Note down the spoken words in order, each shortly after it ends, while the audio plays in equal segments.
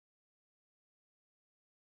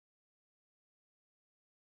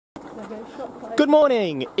Good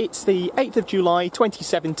morning, it's the 8th of July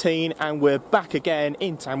 2017 and we're back again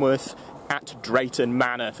in Tamworth at Drayton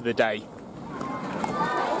Manor for the day.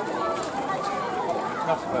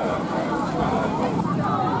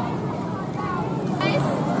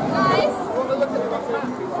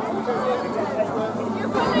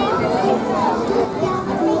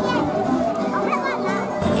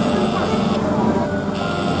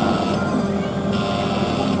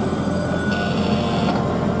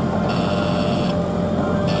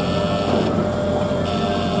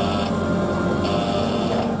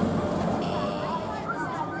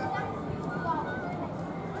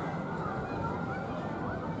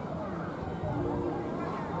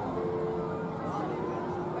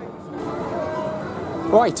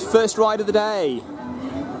 Right, first ride of the day.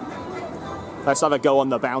 Let's have a go on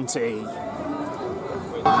the Bounty.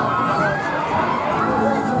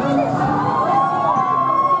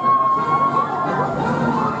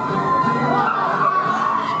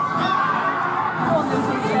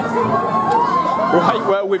 Right,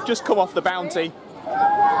 well, we've just come off the Bounty.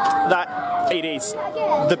 It is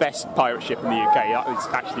the best pirate ship in the UK. It's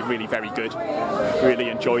actually really very good. Really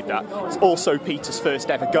enjoyed that. It's also Peter's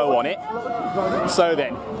first ever go on it. So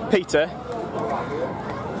then, Peter,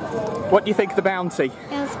 what do you think of the Bounty? It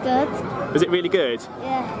was good. Was it really good?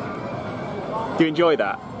 Yeah. Do you enjoy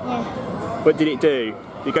that? Yeah. What did it do?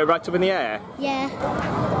 Did it go right up in the air? Yeah.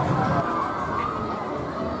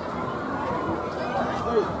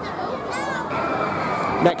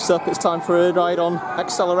 Next up, it's time for a ride on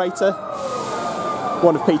Accelerator.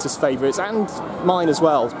 One of Peter's favourites, and mine as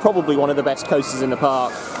well. Probably one of the best coasters in the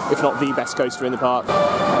park, if not the best coaster in the park.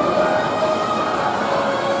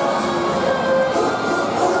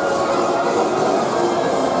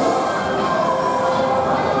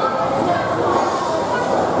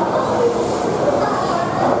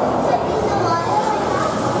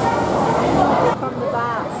 From the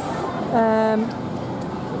back.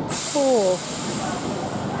 4.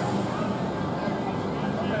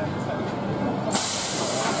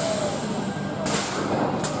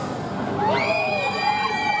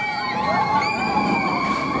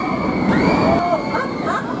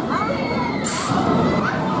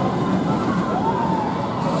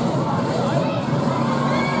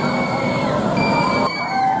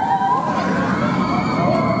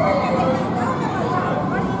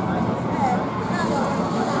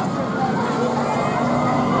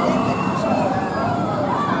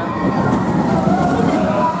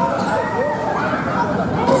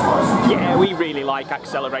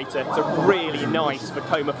 Accelerator. It's a really nice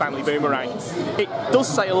Vekoma family boomerang. It does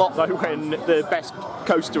say a lot though when the best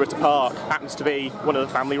coaster at a park happens to be one of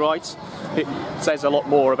the family rides. It says a lot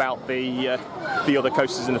more about the other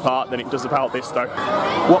coasters in the park than it does about this though.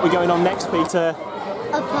 What are we going on next, Peter?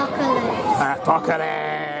 Apocalypse.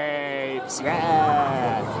 Apocalypse!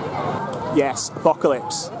 Yeah! Yes,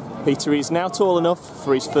 Apocalypse. Peter is now tall enough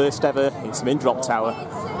for his first ever Intamin drop tower.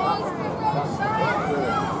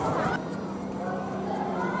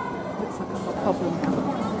 Problem.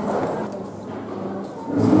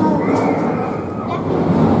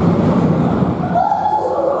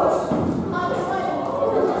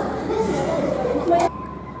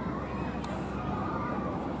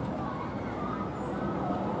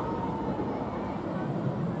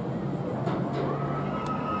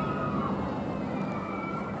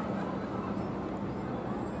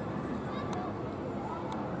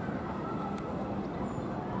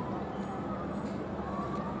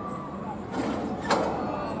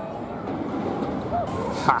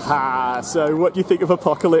 Haha, so what do you think of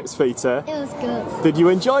Apocalypse, Peter? It was good. Did you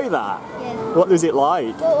enjoy that? Yeah. What was it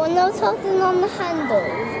like? But when I was holding on the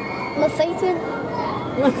handles, my face went...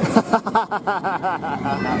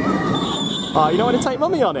 Oh, you don't want to take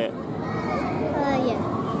Mummy on it? yeah.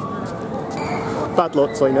 Bad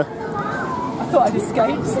luck, Tina. I thought I'd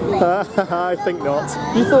escaped. I think not.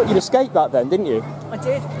 You thought you'd escape that then, didn't you? I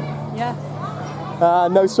did, yeah.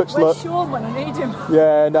 No such luck. Where's Sean when I need him?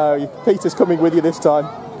 Yeah, no, Peter's coming with you this time.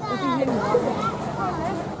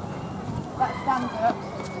 That's stand up.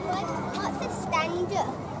 What's a stand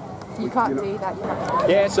up? You can't do that.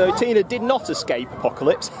 Yeah, so Tina did not escape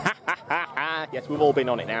Apocalypse. Yes, we've all been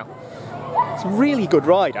on it now. It's a really good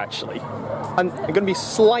ride, actually. I'm going to be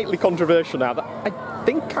slightly controversial now, but I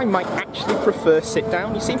think I might actually prefer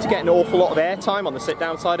sit-down. You seem to get an awful lot of airtime on the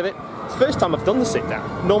sit-down side of it. It's the first time I've done the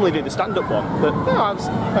sit-down. Normally do the stand-up one, but no,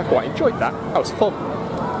 I quite enjoyed that. That was fun.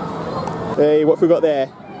 Hey, what have we got there?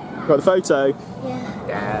 Got the photo? Yeah.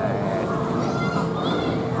 Yeah.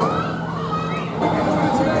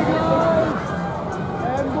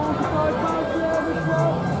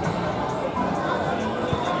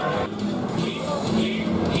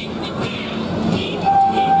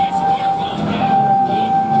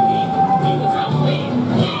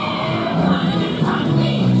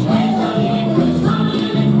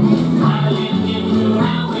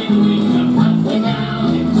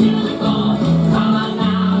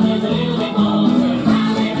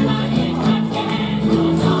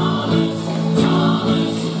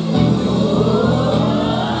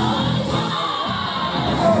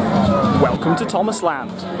 Welcome to Thomas Land.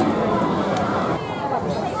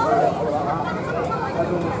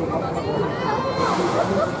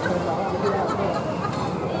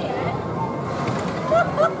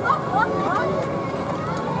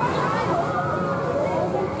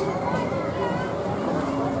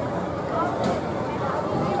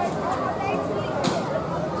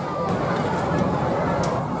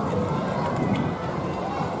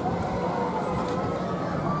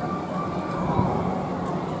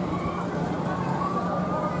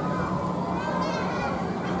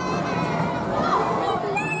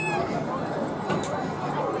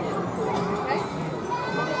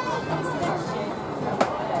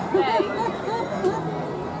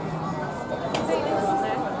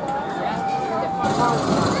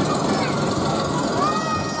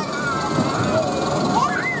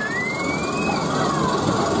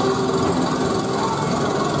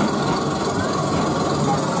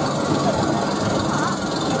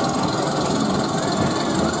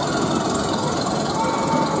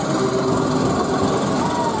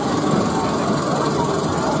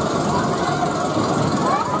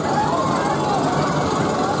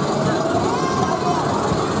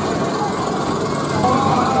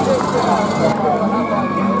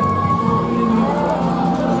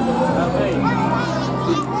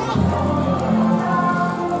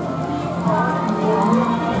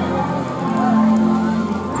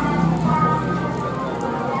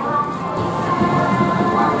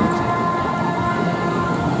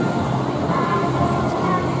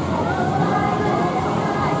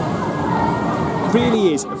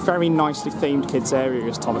 Really is a very nicely themed kids area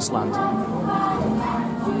is Thomas Land.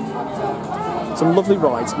 Some lovely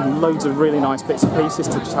rides and loads of really nice bits and pieces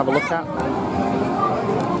to just have a look at.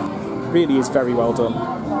 Really is very well done.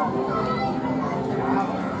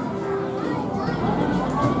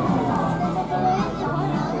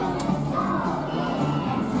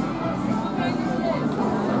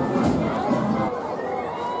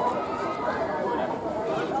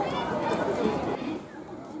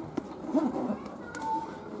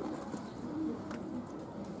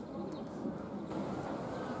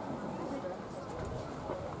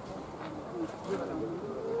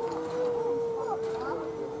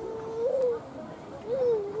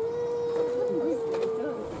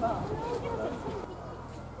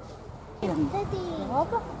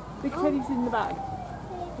 Big Teddy's in the bag.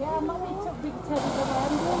 Yeah, Mummy took Big Teddy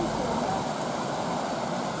around.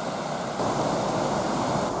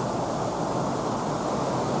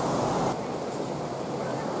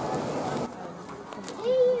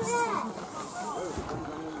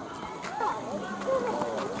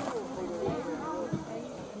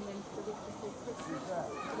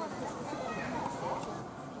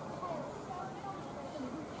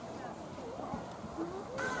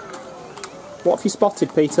 What have you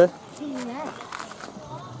spotted, Peter? T-Rex.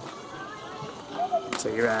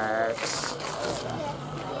 T-Rex.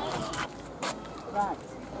 Right.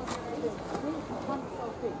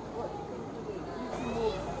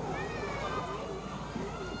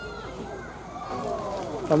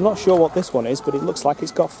 I'm not sure what this one is, but it looks like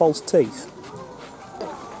it's got false teeth.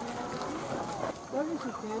 Where is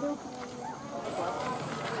your shadow?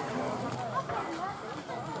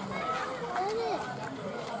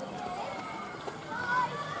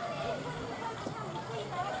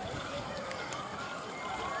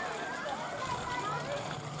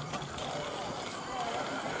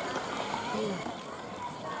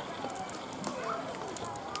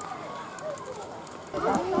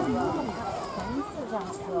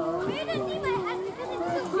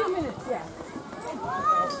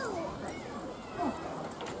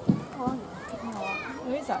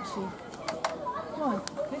 There is actually. Come on,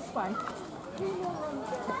 this way.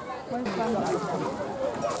 Where's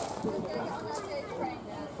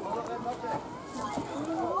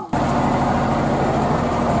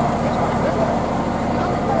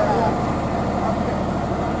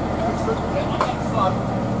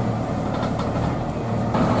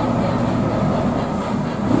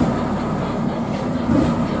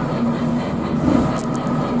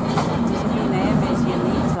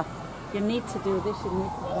You need to do this, you need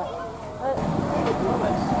to do that.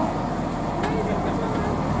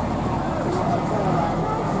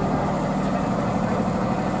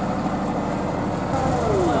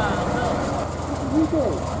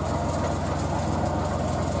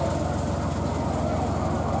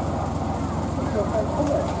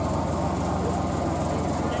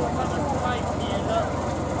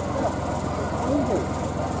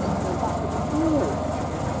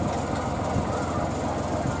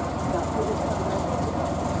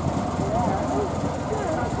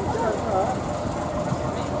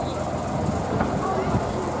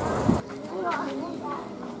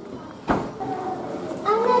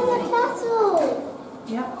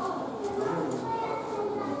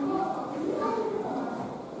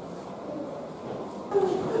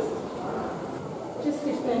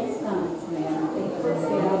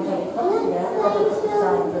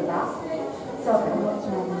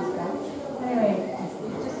 Anyway,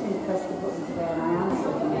 just need to press the button today and I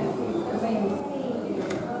answer.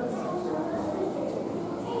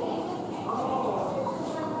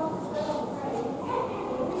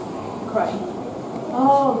 Crane.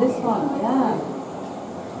 Oh, this one, yeah.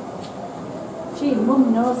 Gee,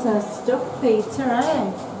 Mum knows her stuff, Peter,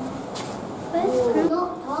 eh? It's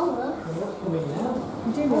not taller.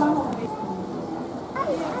 Do you?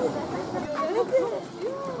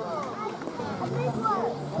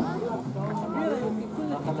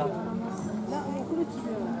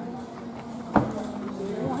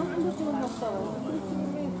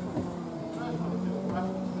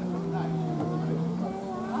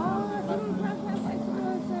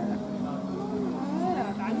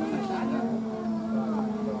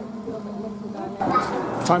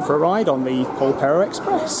 Time for a ride on the Polperro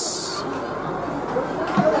Express.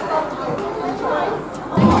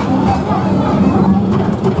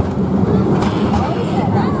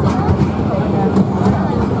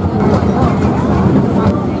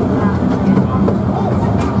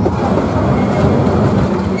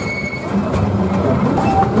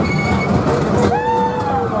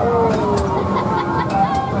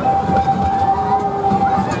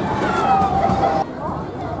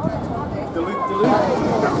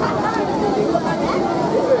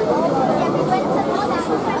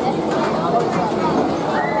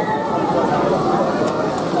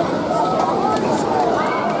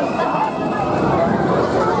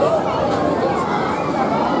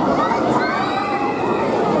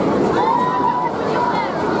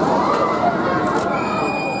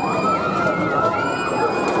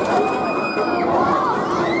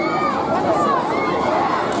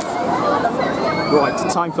 Right,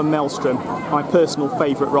 time for Maelstrom, my personal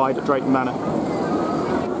favourite ride at Drayton Manor.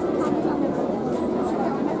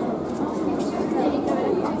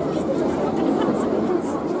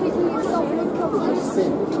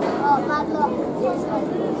 Oh, bad luck.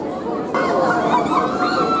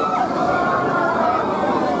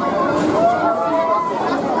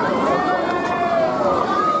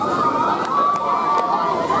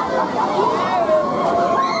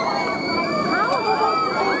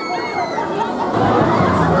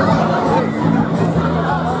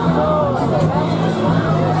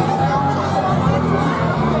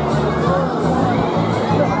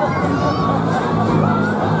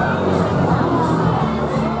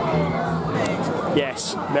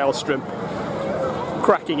 Yes, Maelstrom.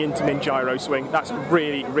 Cracking into Min Gyro Swing. That's a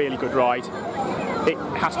really, really good ride. It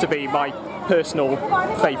has to be my personal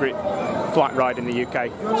favourite flat ride in the UK.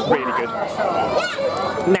 It's really good.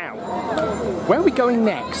 Now, where are we going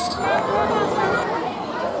next?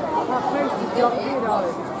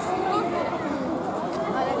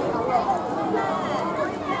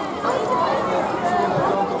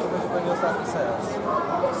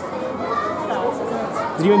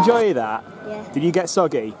 Did you enjoy that? Yeah. Did you get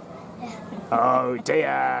soggy? Yeah. Oh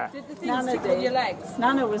dear. Did the thing stick on your legs?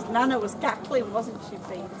 Nana was cackling, wasn't she,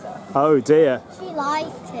 Peter? Oh dear. She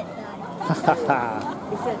liked it though.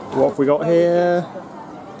 What have we got here?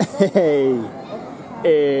 Hey,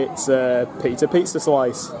 it's a Peter Pizza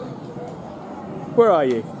Slice. Where are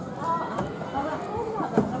you?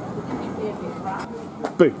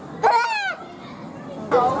 Boo.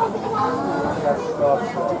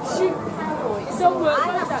 Don't work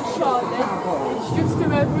like that, Charlotte. It's just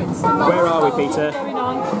remember it's the most Where are we, Peter? going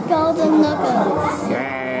on. Golden nuggets. Yeah.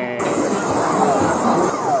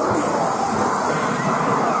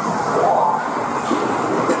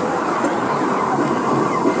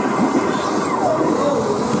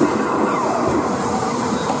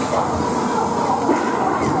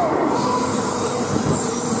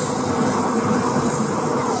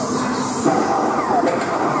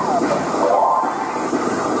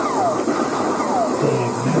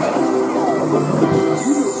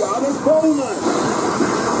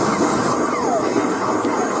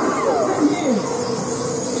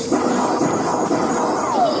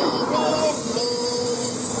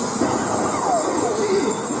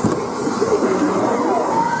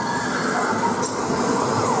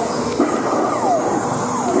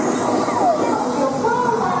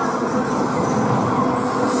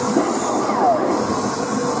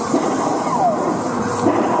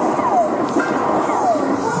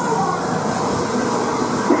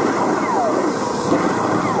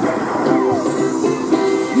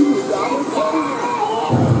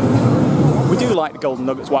 Like the Golden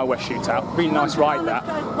Nuggets Wild West Shootout. Really nice ride that.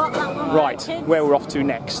 Right, where we're off to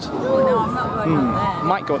next. Oh, no, I'm not going on there.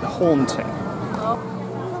 Might go at the Haunting.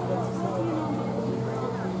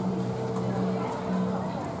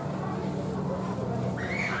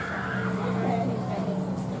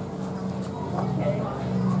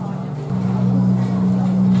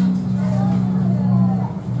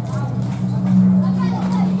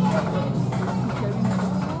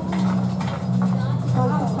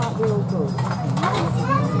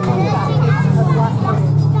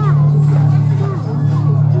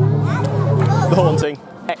 The haunting,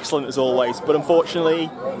 excellent as always, but unfortunately,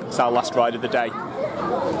 it's our last ride of the day.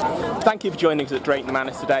 Thank you for joining us at Drayton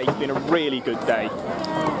Manor today. It's been a really good day.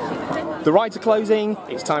 The rides are closing,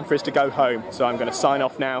 it's time for us to go home, so I'm going to sign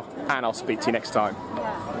off now, and I'll speak to you next time.